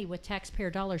any money with taxpayer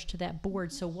dollars to that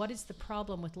board. So what is the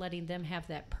problem with letting them have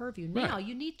that purview? Now, Right.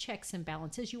 you need checks and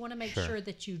balances. You want to make Sure. sure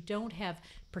that you don't have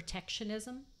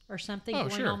protectionism or something Oh,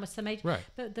 going sure. on with some age. Right.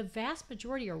 But the vast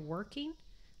majority are working.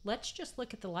 Let's just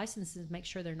look at the licenses and make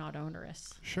sure they're not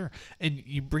onerous. Sure. And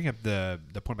you bring up the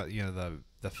point about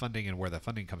the funding and where the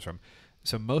funding comes from.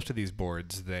 So most of these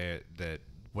boards, that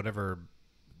whatever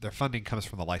their funding comes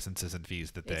from the licenses and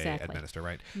fees that they Exactly. administer,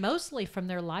 right? Mostly from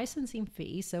their licensing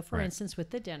fees. So, for Right. instance, with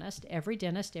the dentist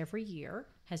every year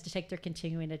has to take their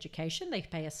continuing education. They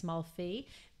pay a small fee.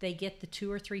 They get the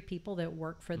 2 or 3 people that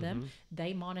work for them.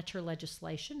 They monitor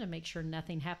legislation to make sure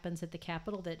nothing happens at the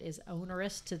Capitol that is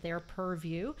onerous to their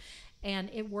purview. And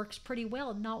it works pretty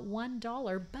well. Not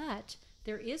 $1, but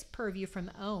there is purview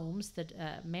from OMS, the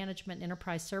Management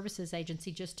Enterprise Services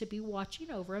Agency, just to be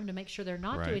watching over them to make sure they're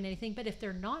not Right. doing anything. But if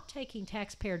they're not taking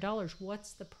taxpayer dollars,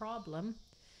 what's the problem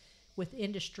with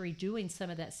industry doing some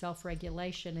of that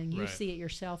self-regulation? And you Right. see it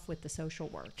yourself with the social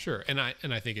work. Sure. And I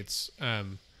think it's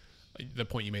the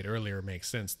point you made earlier makes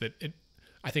sense.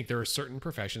 I think there are certain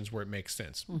professions where it makes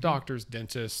sense. Doctors,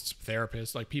 dentists,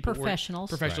 therapists, like people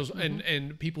Professionals.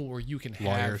 and people where you can have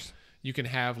Lawyers. you can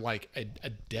have like a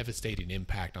devastating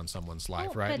impact on someone's life,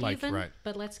 Oh, right? But Like, right.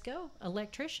 But let's go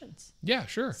electricians. yeah,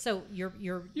 sure. So Yeah.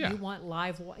 you want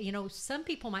live. Some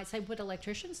people might say, "But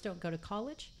electricians don't go to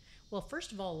college." Well,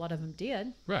 first of all, a lot of them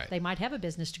did. Right. They might have a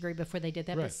business degree before they did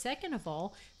that. Right. But second of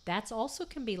all, that's also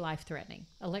can be life threatening.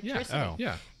 Electricity. Oh.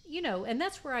 Yeah. And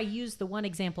that's where I use the one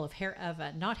example of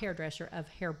not hairdresser, of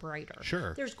hair braider.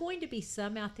 Sure. There's going to be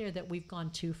some out there that we've gone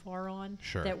too far on.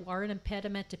 Sure. That are an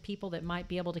impediment to people that might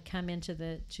be able to come into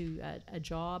a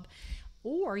job.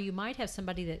 Or you might have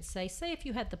somebody that say if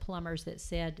you had the plumbers that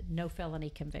said no felony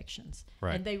convictions,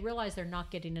 Right. and they realize they're not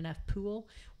getting enough pool.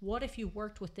 What if you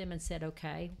worked with them and said,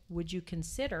 okay, would you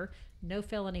consider no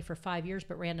felony for 5 years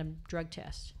but random drug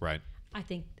tests? Right. I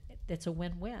think that's a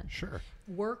win-win. Sure.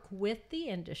 Work with the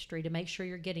industry to make sure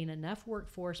you're getting enough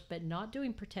workforce, but not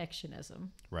doing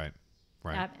protectionism. Right.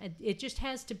 Right. It just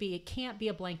has to be. It can't be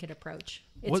a blanket approach.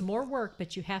 It's What- more work,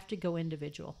 but you have to go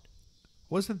individual.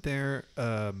 Wasn't there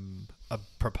a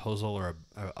proposal or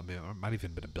it might have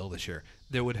even been a bill this year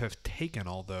that would have taken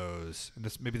all those and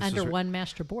this Under was, one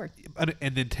master board.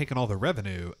 and then taken all the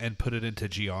revenue and put it into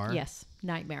GR? Yes,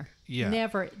 nightmare. Yeah.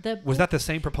 Never. Was that the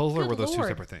same proposal or Good were those two Lord.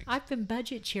 separate things? I've been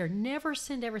budget chair. Never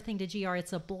send everything to GR.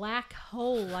 It's a black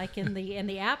hole, like in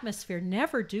the atmosphere.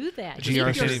 Never do that. GR Keep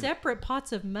your standing- separate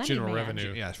pots of money. General man.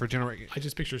 revenue. Yeah, it's for general. I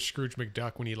just picture Scrooge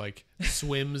McDuck when he like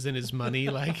swims in his money,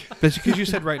 like Because you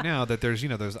said right now that there's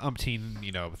umpteen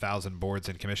 1,000 boards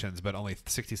and commissions, but only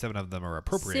 67 of them are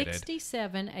appropriated.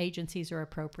 67 agencies are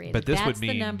appropriated. But this That's would the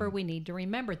mean- number we need to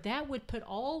remember. That would put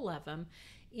all of them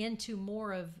into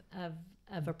more of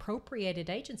appropriated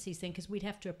agencies then, because we'd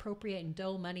have to appropriate and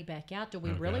dole money back out. Do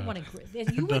we really want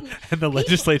to? You wouldn't. And the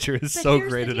legislature is but so here's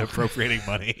great the at deal. appropriating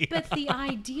money. But the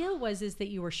idea is that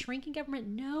you were shrinking government.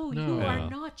 No, you No. are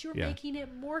not. You're Yeah. making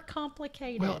it more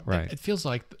complicated. well, Right. it feels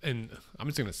like, and I'm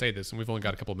just going to say this, and we've only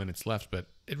got a couple minutes left, but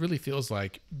it really feels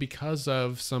like because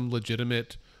of some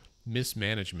legitimate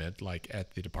mismanagement, like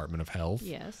at the Department of Health,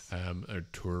 Yes. or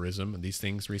tourism, and these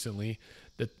things recently,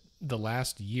 that the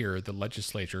last year, the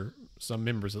legislature, some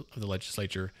members of the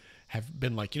legislature have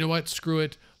been like, you know what, screw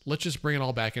it, let's just bring it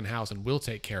all back in house and we'll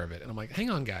take care of it. And I'm like, hang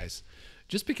on, guys,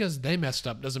 just because they messed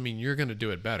up doesn't mean you're going to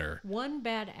do it better. One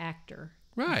bad actor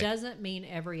Right. doesn't mean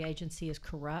every agency is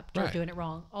corrupt or Right. doing it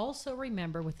wrong. Also,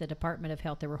 remember with the Department of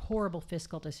Health, there were horrible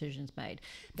fiscal decisions made.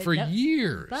 But For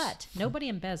years. But nobody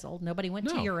embezzled. Nobody went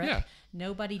to No, Europe. yeah.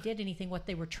 Nobody did anything. What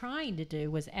they were trying to do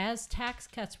was, as tax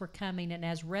cuts were coming and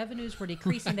as revenues were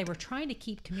decreasing, they were trying to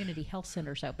keep community health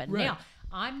centers open. Right. Now,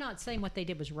 I'm not saying what they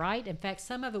did was right. In fact,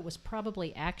 some of it was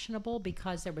probably actionable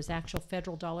because there was actual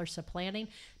federal dollar supplanting.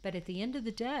 But at the end of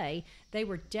the day, they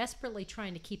were desperately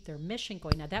trying to keep their mission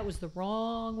going. Now, that was the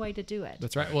wrong way to do it.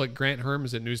 That's right. Well, Grant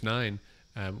Herms at News 9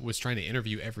 was trying to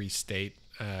interview every state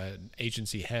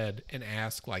agency head and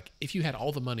ask, like, if you had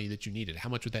all the money that you needed, how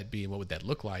much would that be and what would that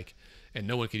look like? And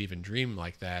no one could even dream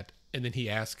like that. And then he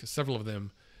asked several of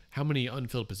them, how many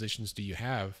unfilled positions do you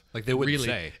have? Like, they wouldn't really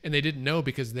say. And they didn't know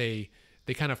because they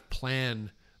kind of plan,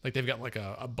 like they've got like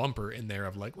a bumper in there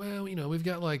of like, well, we've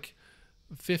got like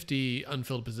 50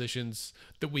 unfilled positions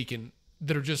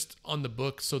that are just on the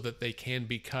book so that they can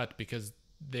be cut because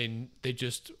they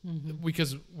just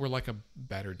because we're like a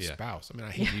battered spouse. I mean,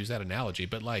 I hate to use that analogy,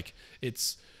 but like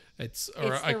it's It's the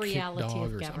a reality kick of dog, or I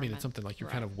mean, government. it's something like you're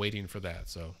Right. kind of waiting for that.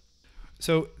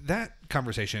 So that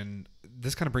conversation,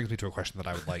 this kind of brings me to a question that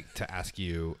I would like to ask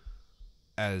you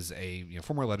as a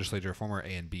former legislator, former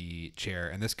A&B chair,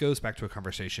 and this goes back to a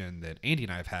conversation that Andy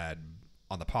and I have had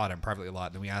on the pod and privately a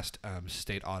lot. And we asked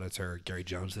State Auditor Gary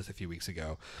Jones this a few weeks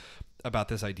ago about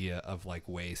this idea of like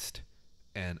waste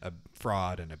and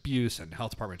fraud and abuse and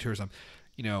health department tourism.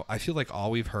 I feel like all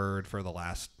we've heard for the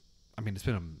last, I mean, it's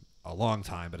been a long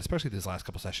time, but especially these last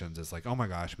couple sessions is like, oh my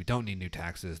gosh, we don't need new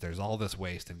taxes. There's all this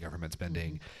waste in government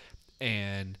spending.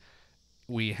 And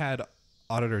we had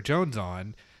Auditor Jones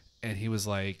on, and he was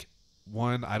like,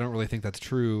 one, I don't really think that's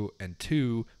true. And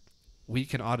two, we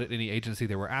can audit any agency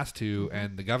that we're asked to,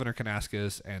 and the governor can ask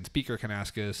us, and speaker can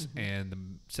ask us, and the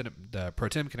Senate, the pro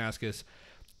tem can ask us,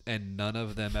 and none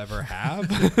of them ever have.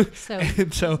 So,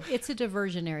 it's a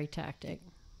diversionary tactic.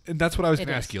 And that's what I was going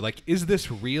to It ask is. you. Like, is this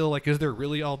real? Like, is there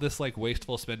really all this like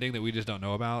wasteful spending that we just don't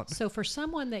know about? So for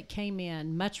someone that came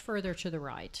in much further to the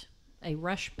right, a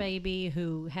rush baby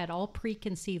who had all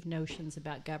preconceived notions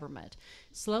about government,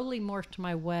 slowly morphed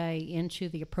my way into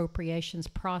the appropriations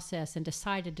process and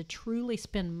decided to truly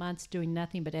spend months doing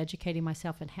nothing but educating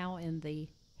myself in how in the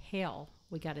hell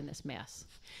we got in this mess.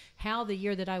 How the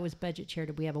year that I was budget chair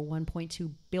did we have a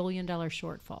 $1.2 billion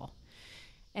shortfall.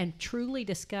 And truly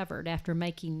discovered after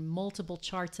making multiple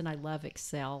charts, and I love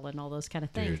Excel and all those kind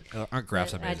of things. Dude, aren't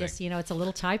graphs But amazing? I just, it's a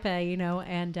little type A,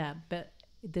 and but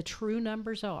the true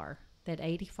numbers are that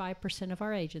 85% of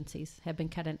our agencies have been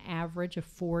cut an average of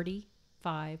 45%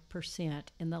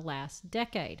 in the last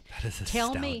decade. That is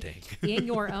Tell astounding. me, in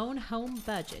your own home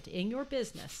budget, in your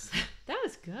business, that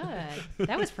was good.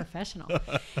 That was professional.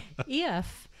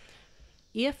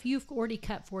 If you've already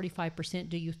cut 45%,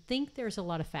 do you think there's a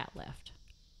lot of fat left?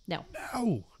 No.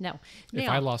 No. if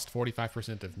Now, I lost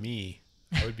 45% of me,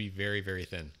 I would be very, very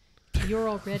thin. you're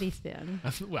already thin.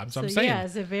 That's what I'm So saying. yeah,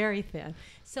 it's a very thin.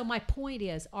 So my point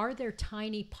is, are there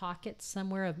tiny pockets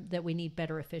somewhere that we need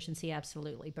better efficiency?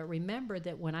 Absolutely. But remember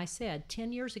that when I said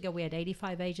 10 years ago we had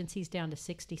 85 agencies down to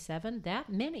 67, that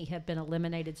many have been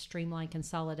eliminated, streamlined,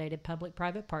 consolidated,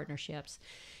 public-private partnerships.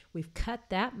 We've cut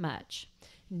that much.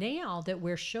 Now that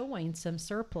we're showing some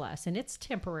surplus, and it's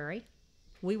temporary,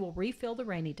 we will refill the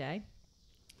rainy day.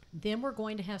 Then we're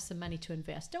going to have some money to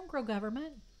invest. Don't grow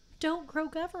government. Don't grow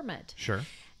government. Sure.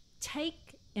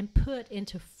 Take and put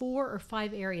into 4 or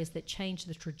 5 areas that change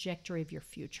the trajectory of your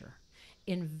future.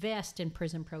 Invest in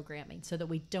prison programming so that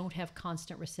we don't have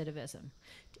constant recidivism.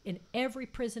 In every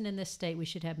prison in this state, we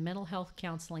should have mental health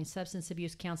counseling, substance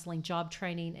abuse counseling, job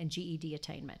training, and GED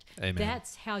attainment. Amen.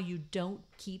 That's how you don't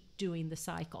keep doing the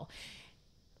cycle.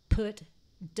 Put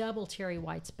double Terry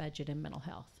White's budget in mental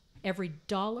health. Every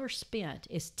dollar spent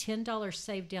is $10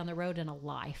 saved down the road in a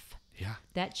life. Yeah.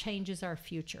 That changes our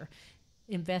future.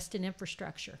 Invest in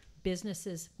infrastructure.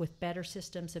 Businesses with better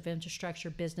systems of infrastructure,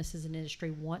 businesses and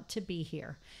industry want to be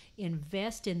here.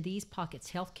 Invest in these pockets.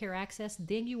 Healthcare access,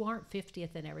 then you aren't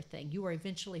 50th in everything. You are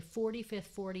eventually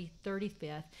 45th,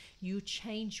 35th. You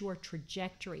change your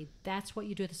trajectory. That's what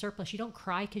you do with the surplus. You don't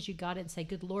cry because you got it and say,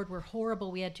 good Lord, we're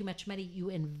horrible. We had too much money. You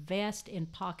invest in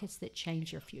pockets that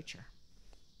change your future.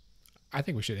 I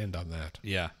think we should end on that.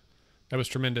 Yeah. That was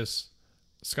tremendous.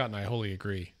 Scott and I wholly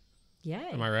agree. Yay.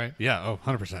 Am I right? Yeah. Oh,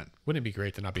 100%. Wouldn't it be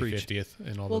great to not be Preach. 50th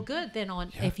and all Well, the... good. Then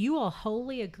if you all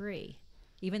wholly agree,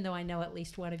 even though I know at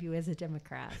least one of you is a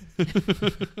Democrat,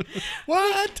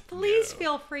 What? please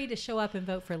feel free to show up and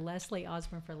vote for Leslie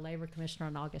Osborn for Labor Commissioner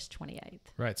on August 28th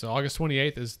Right. So August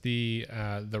 28th is the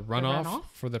runoff, runoff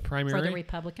for the primary. for the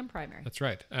Republican primary. That's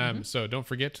right. So don't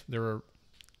forget, there are,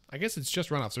 I guess it's just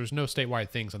runoffs. There's no statewide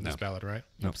things on this ballot, right?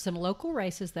 Nope. Some local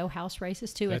races, though, House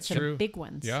races too. That's It's true. some big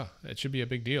ones. Yeah, it should be a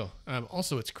big deal.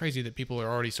 Also, it's crazy that people are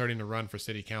already starting to run for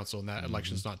city council, and that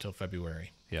election's not till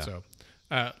February. Yeah. So,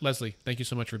 Leslie, thank you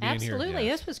so much for being here. Absolutely.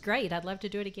 Yes. This was great. I'd love to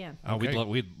do it again. Oh, Okay.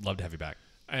 we'd love to have you back.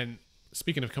 And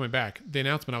speaking of coming back, the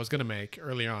announcement I was going to make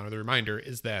early on, or the reminder,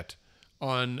 is that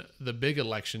on the big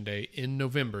election day in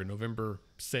November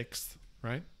 6th,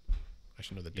 right? I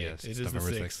should know the date. Yes, it it's is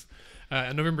November the 6th.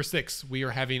 On November 6th, we are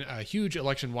having a huge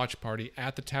election watch party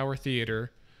at the Tower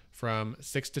Theater from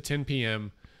 6 to 10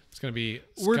 p.m. It's going to be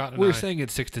Scott and We're I. saying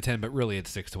it's 6 to 10, but really it's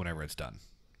 6 to whenever it's done.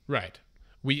 Right.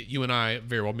 You and I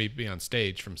very well may be on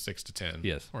stage from 6 to 10.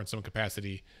 Yes. Or in some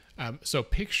capacity. So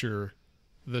picture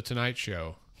the Tonight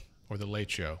Show or the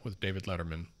Late Show with David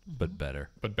Letterman, But better.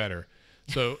 but better.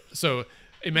 So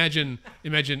imagine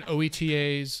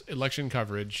OETA's election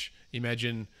coverage.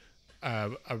 Imagine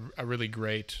a really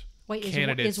great Wait,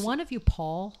 candidates. is one of you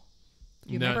Paul?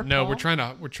 You No, remember no, Paul? we're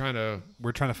trying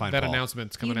to find that Paul.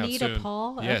 announcement's coming You out need soon. a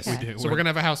Paul? Yes, Okay. We do. So we're gonna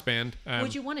have a house band.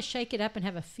 Would you want to shake it up and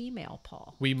have a female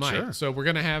Paul? We might. Sure. So we're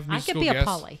gonna have I musical could be a guests.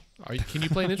 Polly. Can you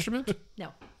play an instrument? No.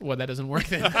 Well, that doesn't work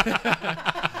then.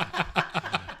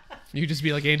 You just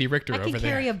be like Andy Richter I over can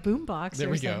there. carry a boombox There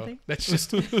or we go. something. That's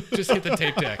just hit the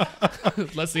tape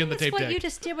deck. Leslie on the That's tape what deck. you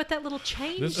just did with that little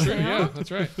change This- sound. yeah,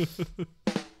 that's right.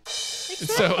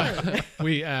 Exactly.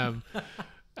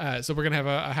 So we're gonna have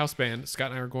a house band.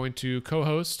 Scott and I are going to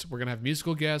co-host. We're gonna have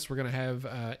musical guests. We're gonna have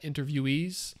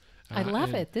interviewees. I love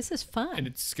and- it. This is fun. And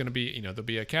it's gonna be, there'll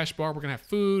be a cash bar. We're gonna have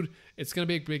food. It's gonna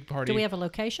be a big party. Do we have a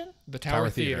location? The Tower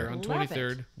Theater. Theater on Love it.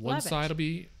 23rd. One Love it. side will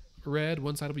be red.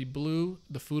 One side will be blue.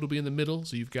 The food will be in the middle.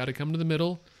 So you've got to come to the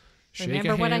middle. Shake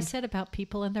Remember a what I hand. said about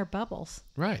people in their bubbles.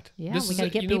 Right. Yeah, This we is gotta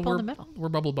it. get people in we're- the middle. We're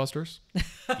bubble busters.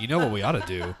 You know what we ought to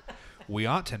do? We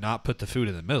ought to not put the food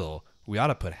in the middle. We ought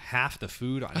to put half the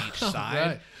food on each side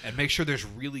Right. and make sure there's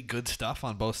really good stuff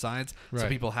on both sides. So Right.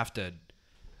 people have to.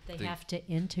 They have to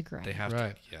integrate. They have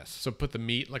Right. to. Yes. So put the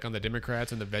meat like on the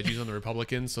Democrats and the veggies on the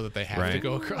Republicans so that they have to Right.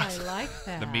 go Ooh, across. I like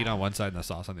that. The meat on one side and the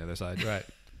sauce on the other side. Right.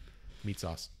 Meat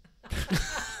sauce.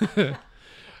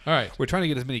 All right. We're trying to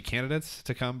get as many candidates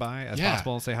to come by as Yeah.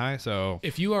 possible and say hi. So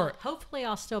If you are, Hopefully,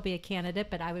 I'll still be a candidate,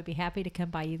 but I would be happy to come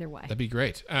by either way. that'd be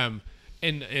great.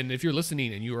 And if you're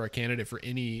listening and you are a candidate for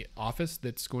any office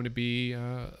that's going to be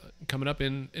coming up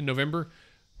in November,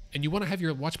 and you want to have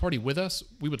your watch party with us,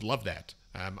 we would love that.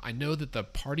 I know that the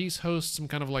parties host some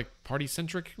kind of like party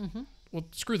centric. Well,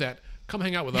 screw that. Come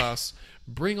hang out with us.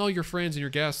 Bring all your friends and your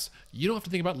guests. You don't have to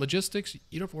think about logistics.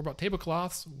 You don't have to worry about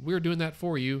tablecloths. We're doing that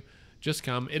for you. Just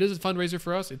come. It is a fundraiser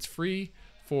for us. It's free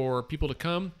for people to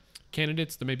come.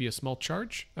 Candidates, there may be a small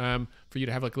charge for you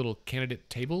to have like a little candidate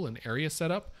table and area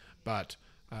set up. But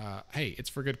hey, it's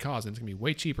for a good cause, and it's going to be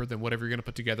way cheaper than whatever you're going to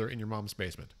put together in your mom's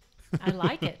basement. I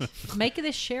like it. Make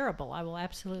this shareable. I will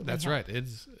absolutely. That's help. right.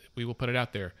 We will put it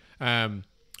out there. All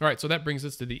right, so that brings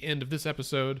us to the end of this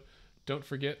episode. Don't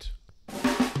forget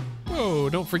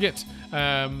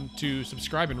to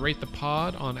subscribe and rate the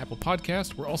pod on Apple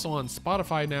Podcast. We're also on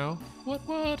Spotify now.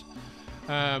 What?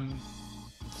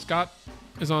 Scott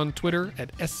is on Twitter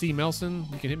at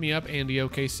SCMelson. You can hit me up,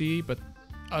 AndyOKC, but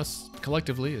us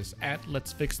collectively is at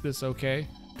Let's Fix This OK.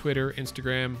 Twitter,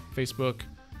 Instagram, Facebook,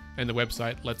 and the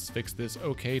website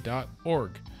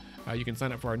letsfixthisok.org. You can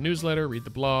sign up for our newsletter, read the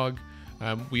blog.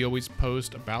 We always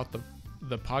post about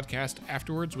the podcast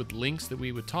afterwards with links that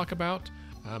we would talk about.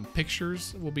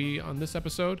 Pictures will be on this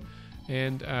episode,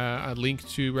 and a link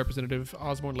to Representative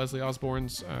Osborn, Leslie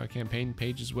Osborn's campaign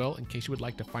page as well, in case you would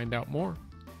like to find out more.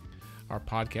 Our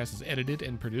podcast is edited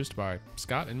and produced by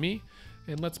Scott and me,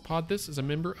 and Let's Pod This is a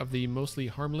member of the Mostly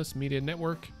Harmless Media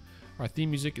Network. Our theme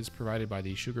music is provided by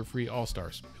the Sugar Free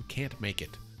All-Stars, who can't make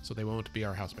it, so they won't be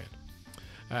our house band.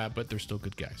 But they're still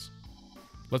good guys.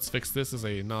 Let's Fix This is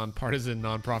a nonpartisan,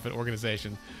 nonprofit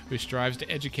organization who strives to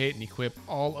educate and equip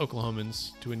all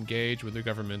Oklahomans to engage with their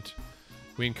government.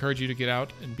 We encourage you to get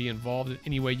out and be involved in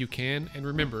any way you can, and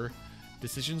remember,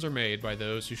 decisions are made by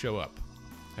those who show up.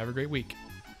 Have a great week.